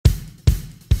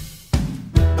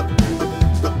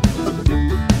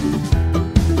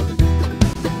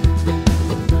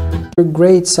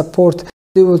great support.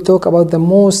 We will talk about the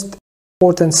most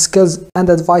important skills and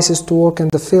advices to work in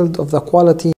the field of the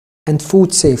quality and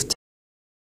food safety.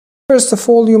 First of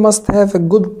all, you must have a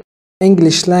good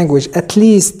English language, at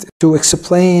least to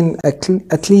explain,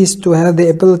 at least to have the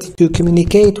ability to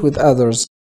communicate with others.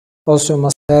 Also, you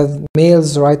must have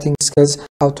mails writing skills,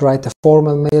 how to write a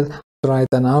formal mail, how to write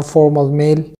an informal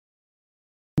mail,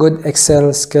 good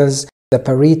Excel skills, the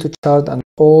Pareto chart, and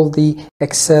all the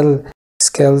Excel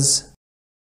skills.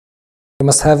 You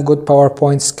must have good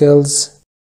PowerPoint skills,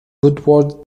 good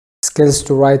Word skills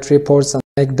to write reports and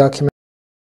make documents.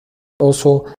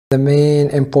 Also, the main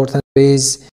important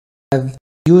ways of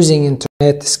using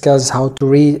internet skills, how to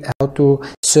read, how to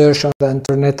search on the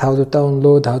internet, how to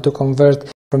download, how to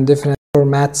convert from different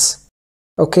formats.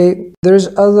 Okay,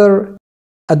 there's other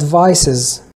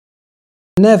advices.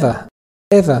 Never,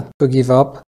 ever to give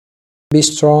up. Be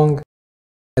strong.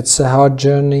 It's a hard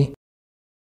journey.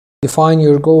 Define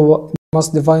your goal. You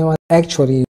must define one.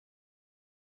 Actually,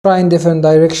 try in different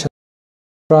directions.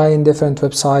 Try in different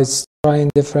websites. Try in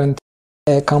different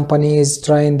companies.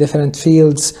 Try in different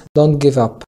fields. Don't give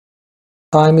up.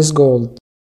 Time is gold.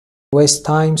 Waste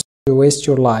time, so you waste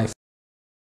your life.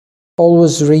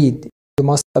 Always read. You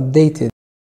must update it.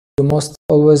 You must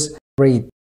always read.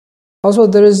 Also,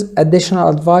 there is additional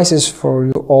advices for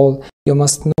you all. You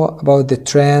must know about the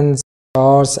trends,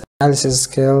 charts, analysis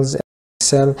skills,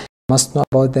 Excel. You must know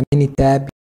about the Minitab.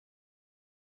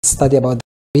 Study about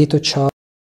the Pareto chart.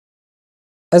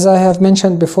 As I have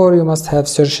mentioned before, you must have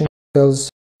searching skills,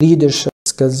 leadership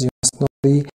skills. You must know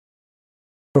the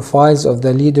profiles of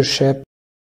the leadership.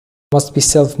 You must be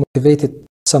self-motivated.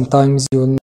 Sometimes you will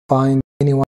not find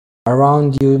anyone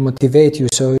around you motivate you,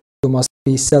 so you must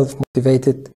be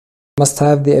self-motivated. You must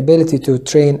have the ability to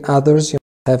train others. You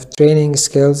must have training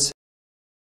skills.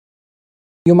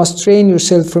 You must train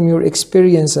yourself from your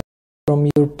experience, from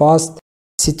your past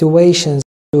situations,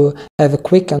 to have a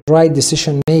quick and right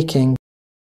decision making.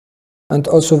 And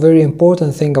also, very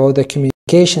important thing about the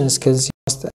communication skills, you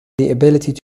must have the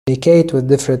ability to communicate with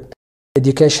different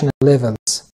educational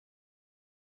levels.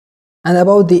 And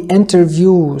about the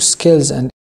interview skills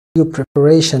and interview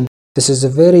preparation, this is a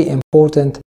very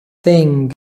important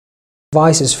thing,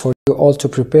 advices for you all to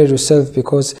prepare yourself,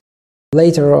 because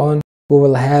later on we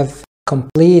will have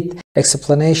complete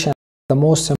explanation of the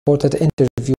most important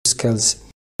interview skills.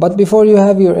 But before you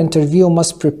have your interview, you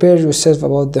must prepare yourself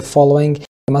about the following.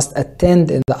 You must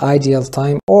attend in the ideal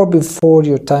time or before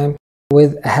your time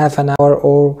with half an hour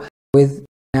or with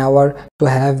an hour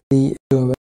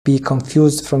to be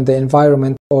confused from the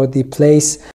environment or the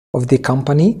place of the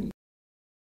company.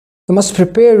 You must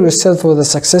prepare yourself with a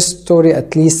success story,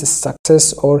 at least a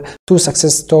success or two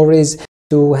success stories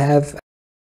to have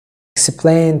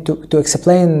to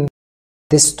explain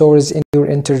these stories in your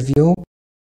interview.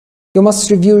 You must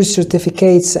review your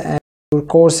certificates and your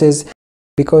courses,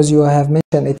 because you have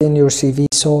mentioned it in your CV,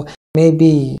 so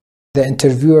maybe the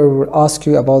interviewer will ask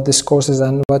you about these courses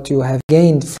and what you have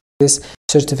gained from these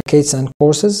certificates and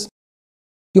courses.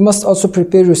 You must also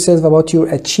prepare yourself about your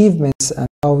achievements and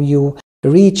how you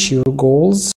reach your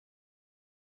goals.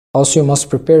 Also, you must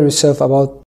prepare yourself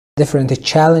about different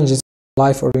challenges in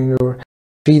life or in your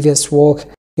previous work.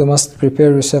 You must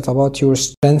prepare yourself about your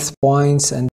strength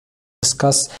points and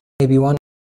discuss maybe one or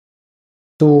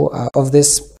two of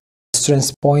these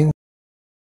strength points.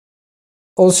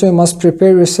 Also, you must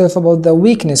prepare yourself about the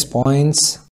weakness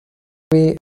points.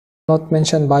 We not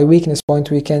mentioned by weakness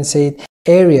point, we can say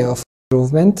area of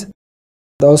improvement.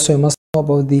 And also, you must know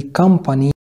about the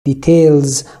company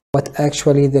details, what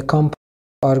actually the company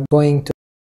are going to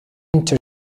enter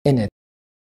in it.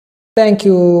 Thank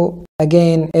you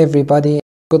again, everybody.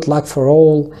 Good luck for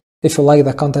all. If you like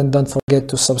the content, don't forget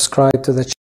to subscribe to the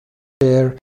channel,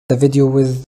 share the video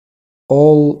with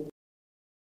all.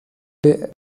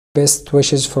 Best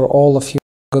wishes for all of you.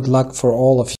 Good luck for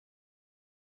all of you.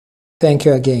 Thank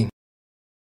you again.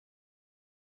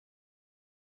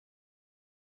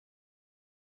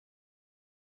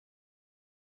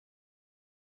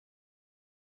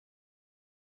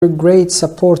 Great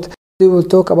support. We will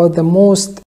talk about the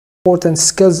most important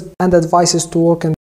skills and advices to work in